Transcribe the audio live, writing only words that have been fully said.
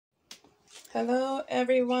Hello,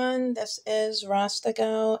 everyone. This is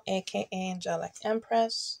Rostigo, aka Angelic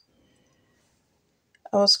Empress.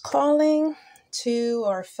 I was calling to,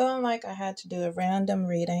 or feeling like I had to do a random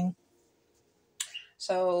reading.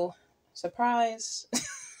 So, surprise.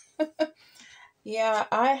 Yeah,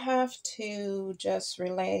 I have to just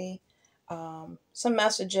relay some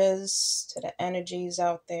messages to the energies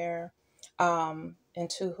out there and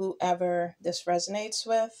to whoever this resonates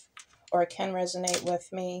with or can resonate with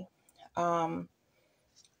me. Um,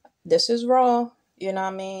 this is raw, you know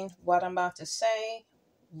what I mean? What I'm about to say,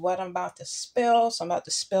 what I'm about to spill. So I'm about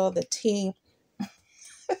to spill the tea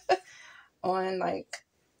on like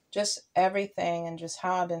just everything and just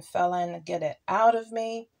how I've been feeling to get it out of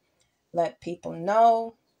me, let people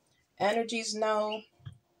know, energies know.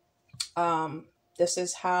 This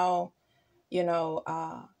is how, you know,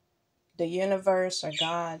 the universe or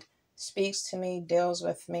God speaks to me, deals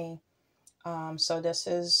with me. So this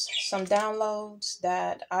is some downloads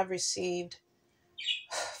that I've received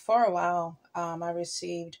for a while. I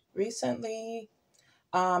received recently.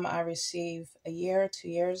 I received a year, 2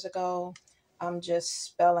 years ago. I'm just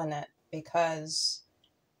spelling it because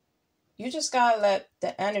you just gotta let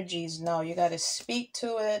the energies know. You gotta speak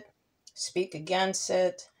to it, speak against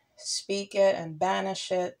it, speak it and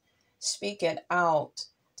banish it, speak it out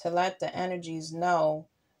to let the energies know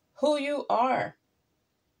who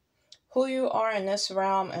who you are in this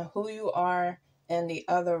realm and who you are in the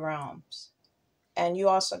other realms. And you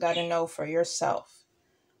also got to know for yourself.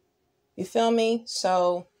 You feel me?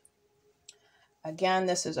 So, again,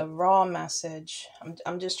 this is a raw message.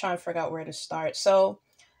 I'm just trying to figure out where to start. So,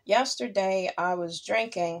 yesterday I was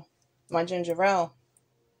drinking my ginger ale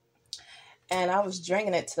and I was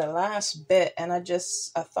drinking it to the last bit. And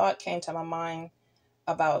a thought came to my mind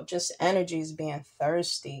about just energies being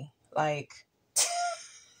thirsty. Like,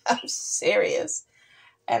 I'm serious.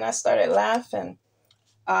 And I started laughing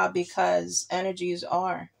because energies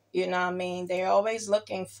are, you know what I mean? They're always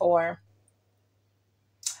looking for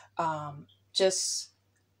just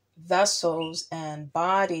vessels and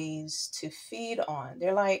bodies to feed on.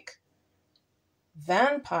 They're like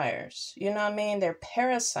vampires, you know what I mean? They're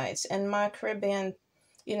parasites. In my Caribbean,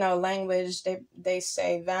 language, they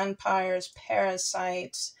say vampires,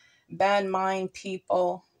 parasites, bad mind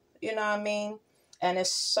people, you know what I mean? And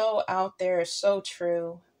it's so out there, it's so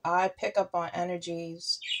true. I pick up on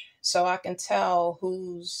energies so I can tell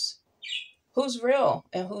who's real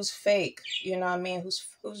and who's fake, you know what I mean?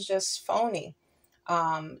 Who's just phony.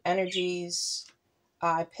 Energies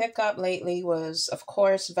I pick up lately was, of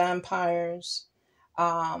course, vampires,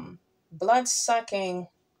 blood sucking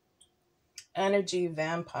energy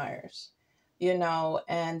vampires,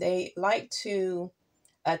 and they like to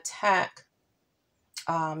attack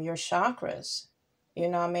your chakras. You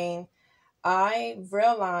know what I mean? I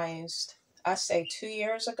realized, I say 2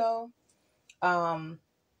 years ago, um,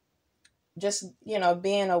 just,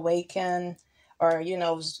 being awakened or,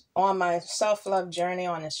 was on my self love journey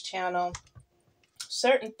on this channel.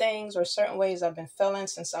 Certain things or certain ways I've been feeling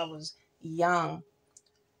since I was young.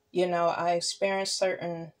 I experienced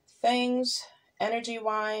certain things energy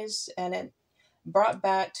wise, and it brought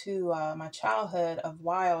back to my childhood of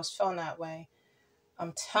why I was feeling that way.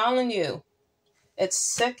 I'm telling you, it's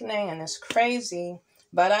sickening and it's crazy,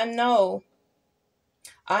 but I know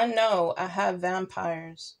I have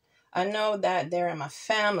vampires. I know that they're in my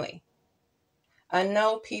family. I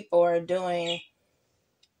know people are doing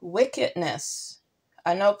wickedness.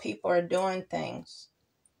 I know people are doing things.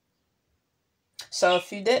 So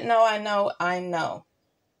if you didn't know, I know.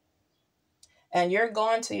 And you're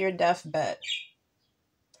going to your deathbed.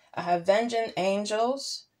 I have vengeance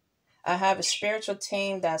angels. I have a spiritual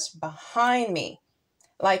team that's behind me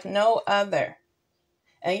like no other.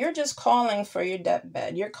 And you're just calling for your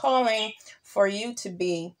deathbed. You're calling for you to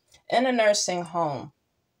be in a nursing home,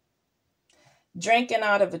 drinking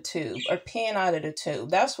out of a tube or peeing out of the tube.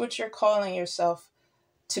 That's what you're calling yourself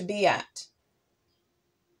to be at.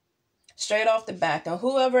 Straight off the back. And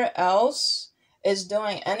whoever else is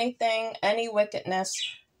doing anything, any wickedness,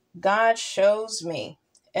 God shows me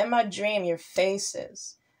in my dream your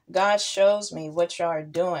faces. God shows me what y'all are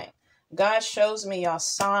doing. God shows me y'all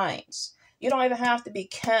signs. You don't even have to be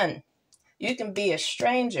kin. You can be a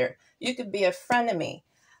stranger. You could be a friend of me.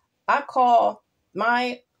 I call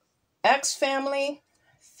my ex-family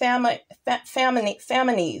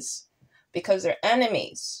families because they're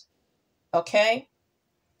enemies. Okay?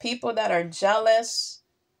 People that are jealous,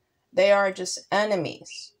 they are just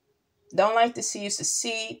enemies. Don't like to see you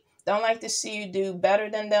succeed. Don't like to see you do better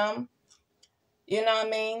than them. You know what I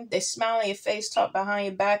mean? They smile in your face, talk behind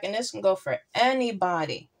your back, and this can go for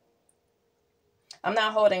anybody. I'm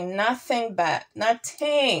not holding nothing back,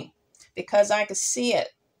 nothing, because I can see it.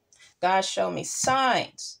 God showed me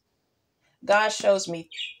signs. God shows me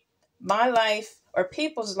my life or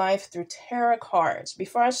people's life through tarot cards.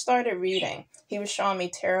 Before I started reading, he was showing me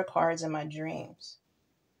tarot cards in my dreams.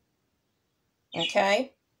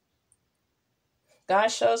 Okay? God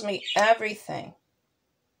shows me everything.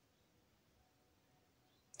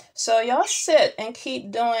 So y'all sit and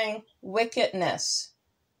keep doing wickedness,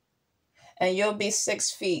 and you'll be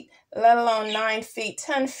 6 feet, let alone 9 feet,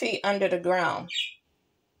 10 feet under the ground.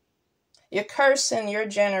 You're cursing your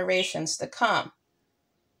generations to come,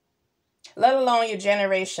 let alone your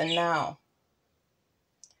generation now.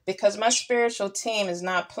 Because my spiritual team is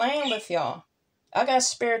not playing with y'all. I got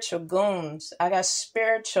spiritual goons. I got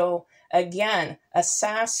spiritual, again,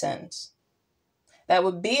 assassins that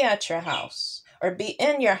would be at your house or be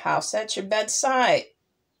in your house at your bedside,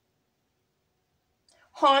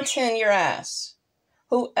 haunting your ass.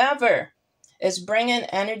 Whoever is bringing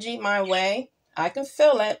energy my way, I can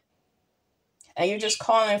feel it, and you're just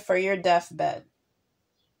calling for your deathbed.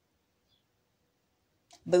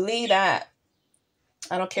 Believe that.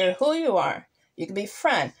 I don't care who you are. You could be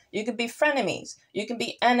friend. You could be frenemies. You could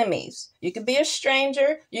be enemies. You could be a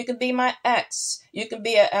stranger. You could be my ex. You could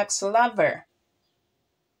be an ex-lover.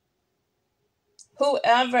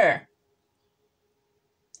 Whoever.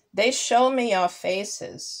 They show me your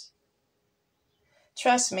faces.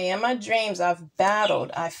 Trust me, in my dreams, I've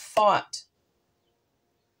battled. I fought.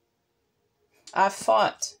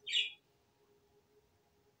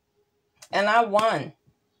 And I won.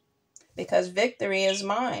 Because victory is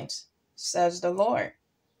mine, says the Lord.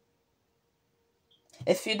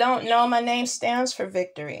 If you don't know, my name stands for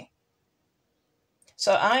victory.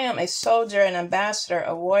 So I am a soldier, an ambassador,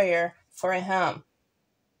 a warrior for him.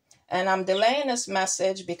 And I'm delaying this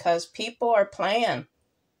message because people are playing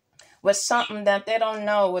with something that they don't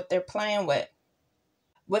know what they're playing with.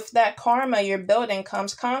 With that karma you're building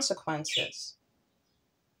comes consequences.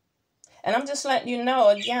 And I'm just letting you know,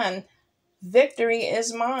 again, victory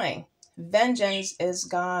is mine. Vengeance is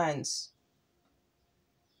God's.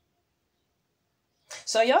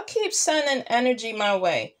 So y'all keep sending energy my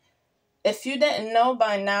way. If you didn't know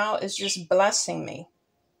by now, it's just blessing me.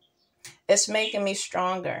 It's making me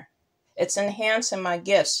stronger. It's enhancing my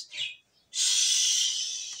gifts.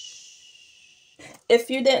 Shh. If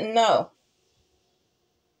you didn't know.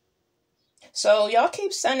 So y'all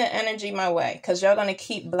keep sending energy my way because y'all going to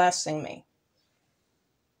keep blessing me.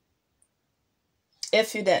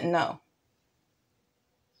 If you didn't know.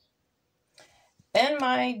 In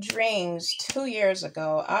my dreams 2 years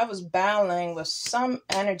ago, I was battling with some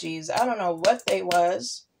energies. I don't know what they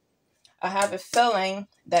was. I have a feeling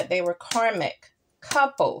that they were karmic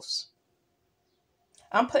couples.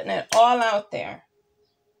 I'm putting it all out there.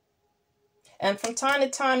 And from time to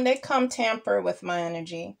time, they come tamper with my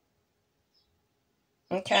energy.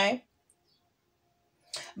 Okay?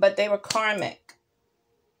 But they were karmic.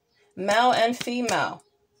 Male and female.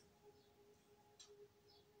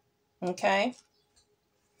 Okay?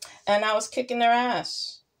 And I was kicking their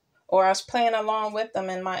ass. Or I was playing along with them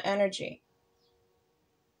in my energy.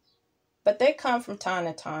 But they come from time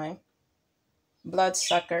to time.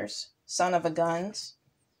 Bloodsuckers, son of a guns.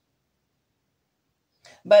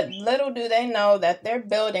 But little do they know that they're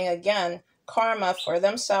building, again, karma for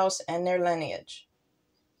themselves and their lineage.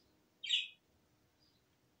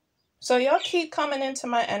 So y'all keep coming into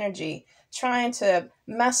my energy, trying to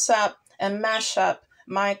mess up and mash up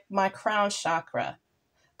my crown chakra.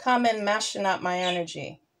 Come in mashing up my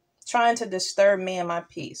energy, trying to disturb me and my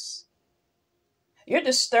peace. You're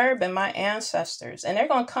disturbing my ancestors, and they're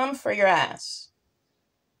going to come for your ass.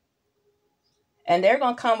 And they're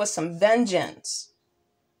going to come with some vengeance.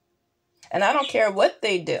 And I don't care what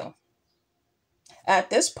they do. At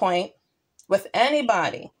this point, with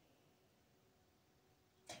anybody,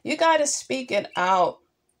 you got to speak it out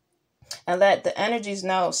and let the energies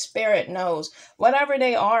know, spirit knows, whatever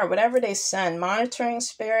they are, whatever they send, monitoring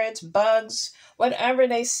spirits, bugs, whatever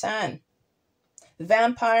they send,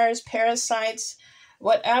 vampires, parasites,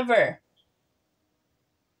 whatever.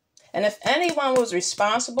 And if anyone was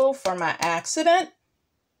responsible for my accident,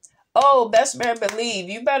 oh, best better believe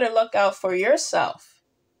you better look out for yourself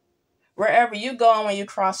wherever you go when you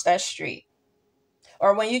cross that street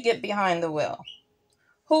or when you get behind the wheel.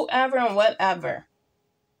 Whoever and whatever.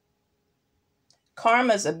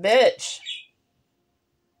 Karma's a bitch.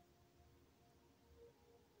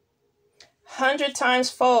 100 times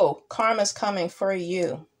fold, karma's coming for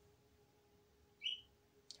you.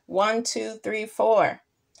 1, 2, 3, 4,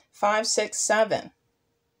 5, 6, 7,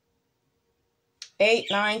 8,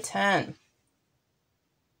 9, 10.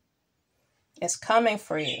 It's coming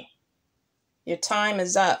for you. Your time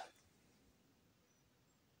is up.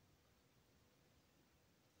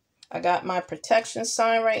 I got my protection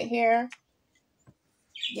sign right here.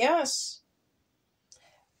 Yes.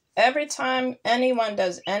 Every time anyone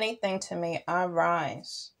does anything to me, I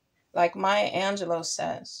rise. Like Maya Angelou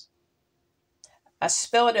says, I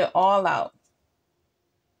spilled it all out.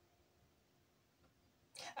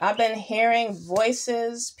 I've been hearing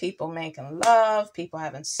voices, people making love, people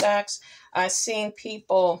having sex. I've seen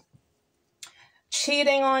people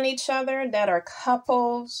cheating on each other that are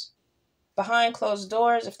couples behind closed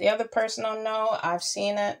doors. If the other person don't know, I've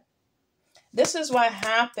seen it. This is what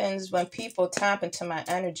happens when people tap into my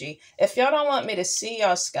energy. If y'all don't want me to see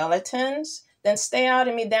y'all skeletons, then stay out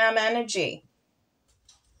of me damn energy.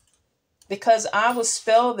 Because I will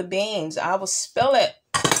spill the beans. I will spill it.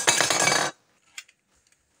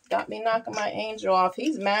 Got me knocking my angel off.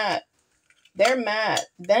 He's mad. They're mad.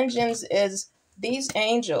 Vengeance is these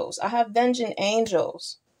angels. I have vengeance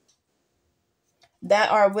angels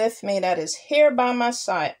that are with me, that is here by my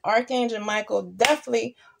side. Archangel Michael,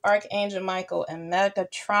 definitely Archangel Michael and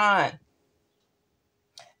Megatron.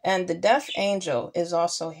 And the death angel is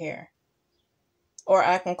also here. Or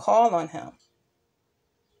I can call on him.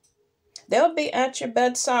 They'll be at your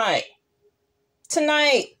bedside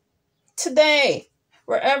tonight, today,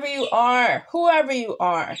 wherever you are, whoever you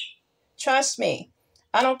are. Trust me.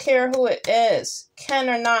 I don't care who it is, can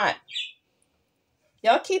or not.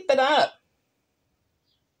 Y'all keep it up.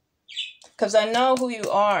 Because I know who you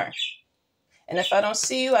are. And if I don't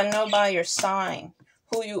see you, I know by your sign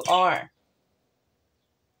who you are.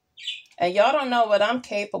 And y'all don't know what I'm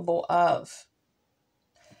capable of.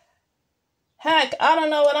 Heck, I don't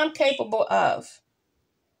know what I'm capable of.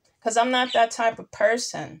 Because I'm not that type of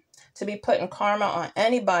person to be putting karma on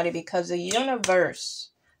anybody, because the universe,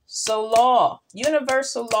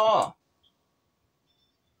 universal law.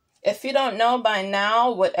 If you don't know by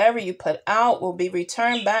now, whatever you put out will be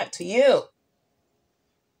returned back to you.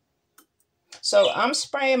 So I'm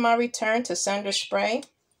spraying my return to sender spray,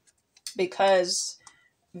 because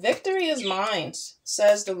victory is mine,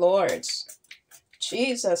 says the Lord's.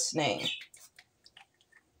 Jesus' name.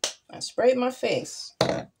 I sprayed my face.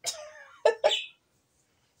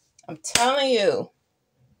 I'm telling you.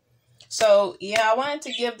 So, yeah, I wanted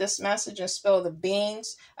to give this message and spill the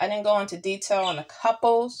beans. I didn't go into detail on the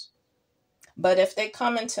couples. But if they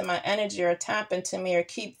come into my energy or tap into me or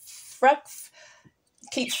keep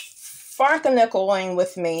farkanickeling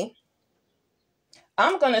with me,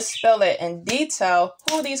 I'm going to spill it in detail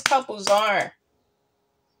who these couples are.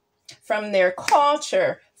 From their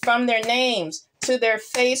culture, from their names, to their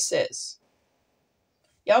faces.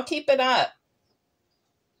 Y'all keep it up.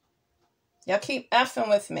 Y'all keep effing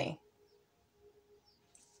with me.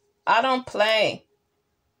 I don't play.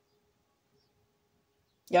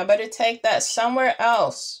 Y'all better take that somewhere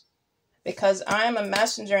else. Because I am a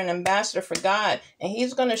messenger and ambassador for God. And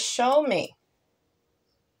he's going to show me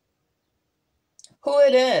who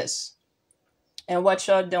it is and what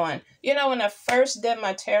y'all doing. You know, when I first did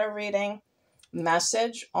my tarot reading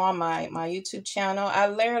message on my YouTube channel, I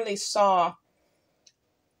literally saw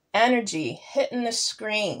energy hitting the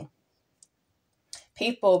screen.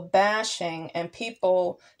 People bashing and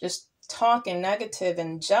people just talking negative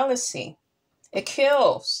and jealousy. It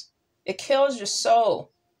kills. It kills your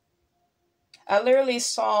soul. I literally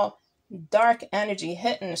saw dark energy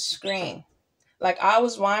hitting the screen. Like I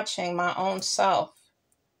was watching my own self.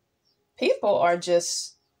 People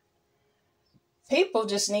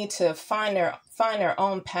just need to find their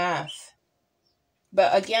own path.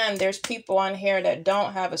 But again, there's people on here that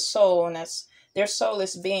don't have a soul, and they're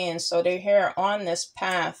soulless beings. So they're here on this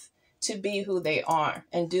path to be who they are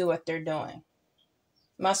and do what they're doing.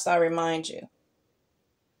 Must I remind you?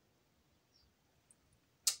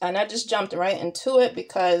 And I just jumped right into it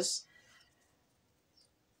because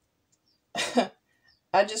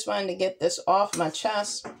I just wanted to get this off my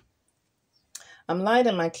chest. I'm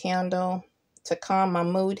lighting my candle to calm my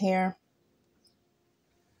mood here.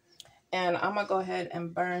 And I'm going to go ahead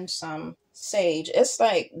and burn some sage. It's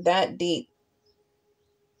like that deep.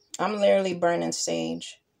 I'm literally burning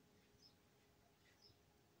sage.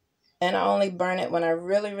 And I only burn it when I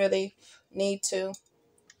really, really need to.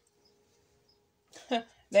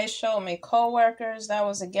 They showed me co-workers that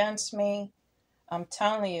was against me. I'm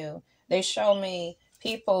telling you. They show me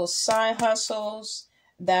people's side hustles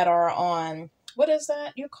that are on, what is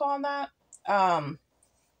that you call that?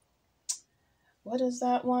 What is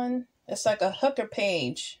that one? It's like a hooker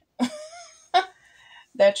page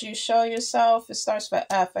that you show yourself. It starts with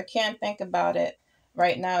F. I can't think about it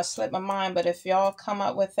right now. It slipped my mind, but if y'all come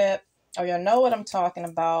up with it, or you'll know what I'm talking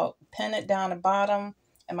about. Pin it down the bottom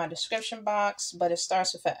in my description box, but it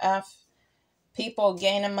starts with an F. People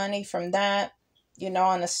gaining money from that, you know,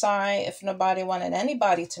 on the side. If nobody wanted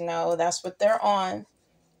anybody to know, that's what they're on.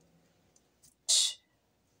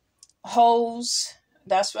 Hoes,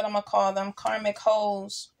 that's what I'm gonna call them, karmic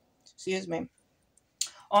hoes, excuse me,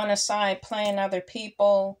 on the side playing other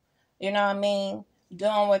people, you know what I mean,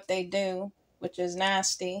 doing what they do, which is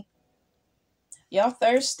nasty. Y'all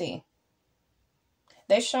thirsty.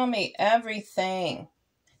 They show me everything.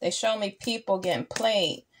 They show me people getting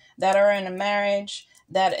played that are in a marriage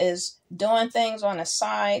that is doing things on the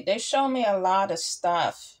side. They show me a lot of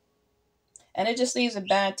stuff, and it just leaves a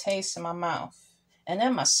bad taste in my mouth and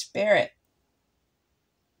in my spirit.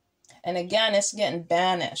 And again, it's getting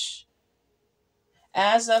banished.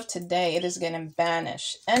 As of today, it is getting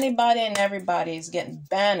banished. Anybody and everybody is getting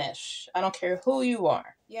banished. I don't care who you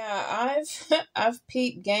are. Yeah, I've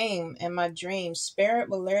peeped game in my dreams. Spirit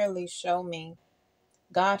will literally show me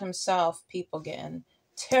God himself, people getting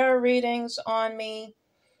tarot readings on me.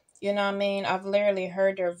 You know what I mean? I've literally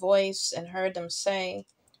heard their voice and heard them say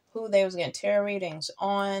who they was getting tarot readings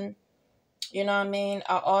on. You know what I mean?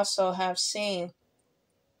 I also have seen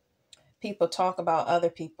people talk about other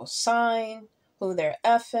people's sign, who they're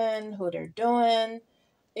effing, who they're doing.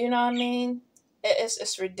 You know what I mean?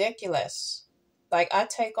 It's ridiculous. Like, I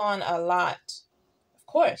take on a lot. Of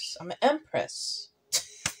course, I'm an empress.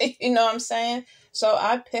 You know what I'm saying? So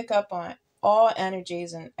I pick up on all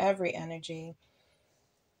energies and every energy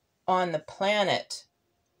on the planet.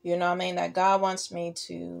 You know what I mean? That God wants me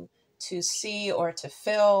to see or to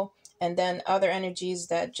feel. And then other energies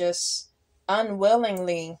that just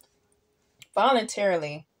unwillingly,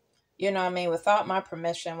 voluntarily, you know what I mean, without my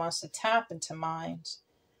permission, wants to tap into minds,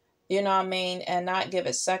 you know what I mean, and not give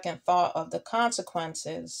it second thought of the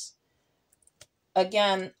consequences.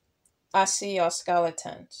 Again, I see your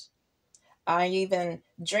skeletons. I even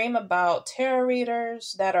dream about tarot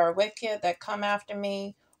readers that are wicked, that come after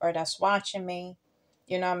me or that's watching me.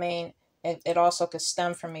 You know what I mean? It also could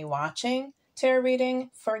stem from me watching tarot reading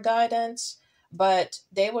for guidance, but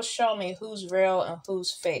they will show me who's real and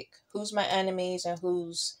who's fake, who's my enemies and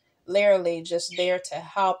who's literally just there to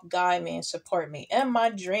help guide me and support me in my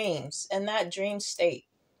dreams, in that dream state.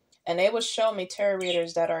 And they will show me tarot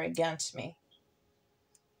readers that are against me.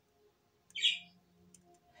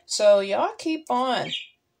 So y'all keep on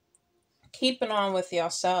keeping on with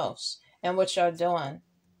yourselves and what y'all doing,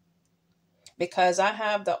 because I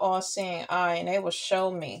have the all-seeing eye and they will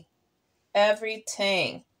show me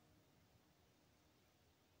everything.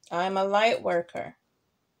 I'm a light worker.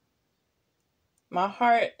 My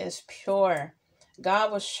heart is pure.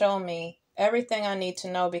 God will show me everything I need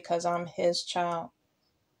to know because I'm his child.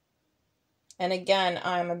 And again,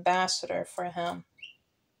 I'm ambassador for him.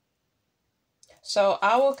 So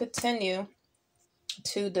I will continue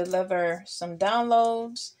to deliver some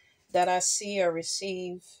downloads that I see or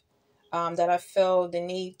receive, that I feel the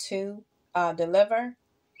need to deliver.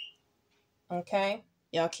 Okay?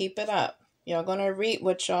 Y'all keep it up. Y'all gonna reap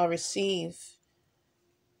what y'all receive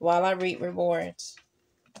while I reap rewards.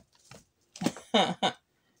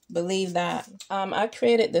 Believe that. I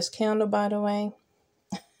created this candle, by the way.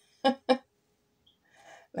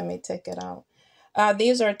 Let me take it out.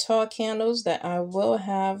 These are tall candles that I will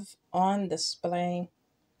have on display.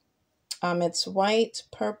 It's white,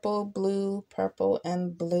 purple,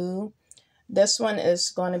 and blue. This one is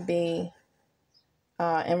going to be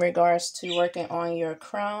in regards to working on your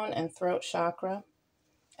crown and throat chakra.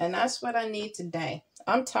 And that's what I need today.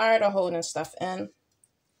 I'm tired of holding stuff in.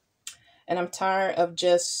 And I'm tired of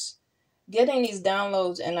just getting these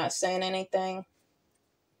downloads and not saying anything.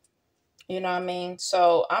 You know what I mean?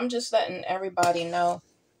 So I'm just letting everybody know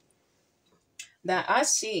that I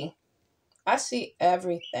see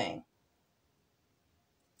everything.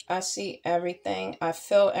 I see everything. I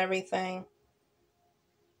feel everything.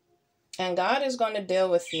 And God is going to deal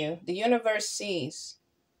with you. The universe sees.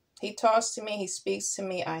 He talks to me. He speaks to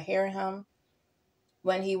me. I hear him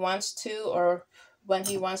when he wants to, or when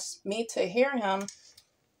he wants me to hear him.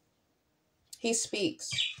 He speaks.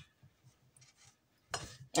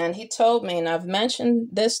 And he told me, and I've mentioned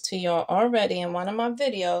this to y'all already in one of my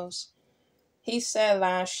videos. He said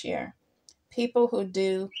last year, people who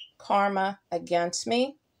do karma against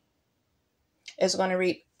me is going to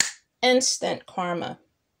reap instant karma.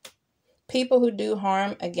 People who do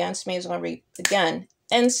harm against me is going to reap, again,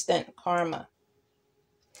 instant karma.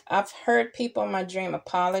 I've heard people in my dream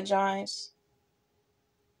apologize.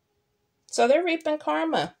 So they're reaping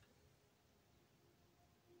karma.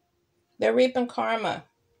 They're reaping karma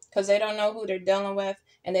because they don't know who they're dealing with,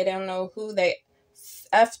 and they don't know who they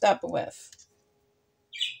effed up with.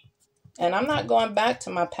 And I'm not going back to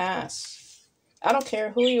my past. I don't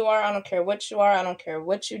care who you are. I don't care what you are. I don't care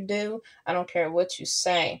what you do. I don't care what you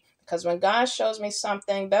say. Because when God shows me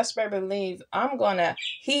something, best better believe I'm going to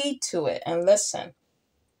heed to it and listen.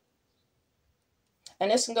 And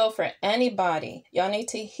this can go for anybody. Y'all need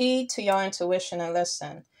to heed to your intuition and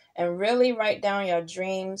listen. And really write down your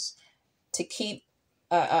dreams, to keep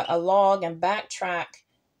a log and backtrack,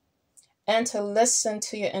 and to listen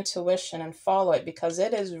to your intuition and follow it, because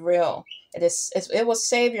it is real. It will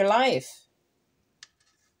save your life.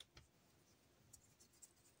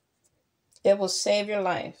 It will save your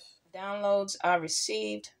life. Downloads I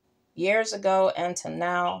received years ago and to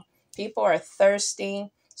now. People are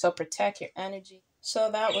thirsty, so protect your energy.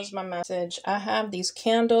 So that was my message. I have these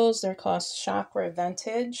candles. They're called Chakra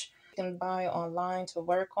Vintage. You can buy online to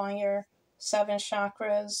work on your 7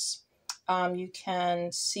 chakras. You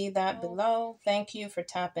can see that below. Thank you for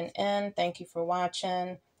tapping in. Thank you for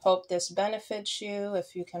watching. Hope this benefits you.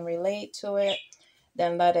 If you can relate to it,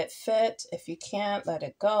 then let it fit. If you can't, let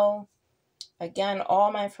it go. Again,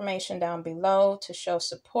 all my information down below to show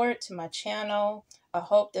support to my channel. I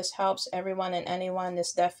hope this helps everyone and anyone.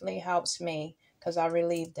 This definitely helps me because I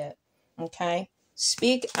relieved it. Okay?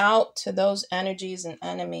 Speak out to those energies and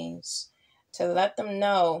enemies to let them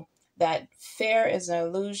know that fear is an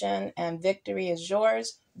illusion and victory is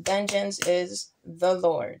yours. Vengeance is the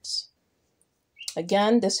Lord's.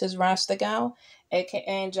 Again, this is Rastagal, aka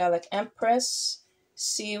Angelic Empress.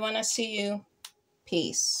 See you when I see you.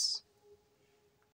 Peace.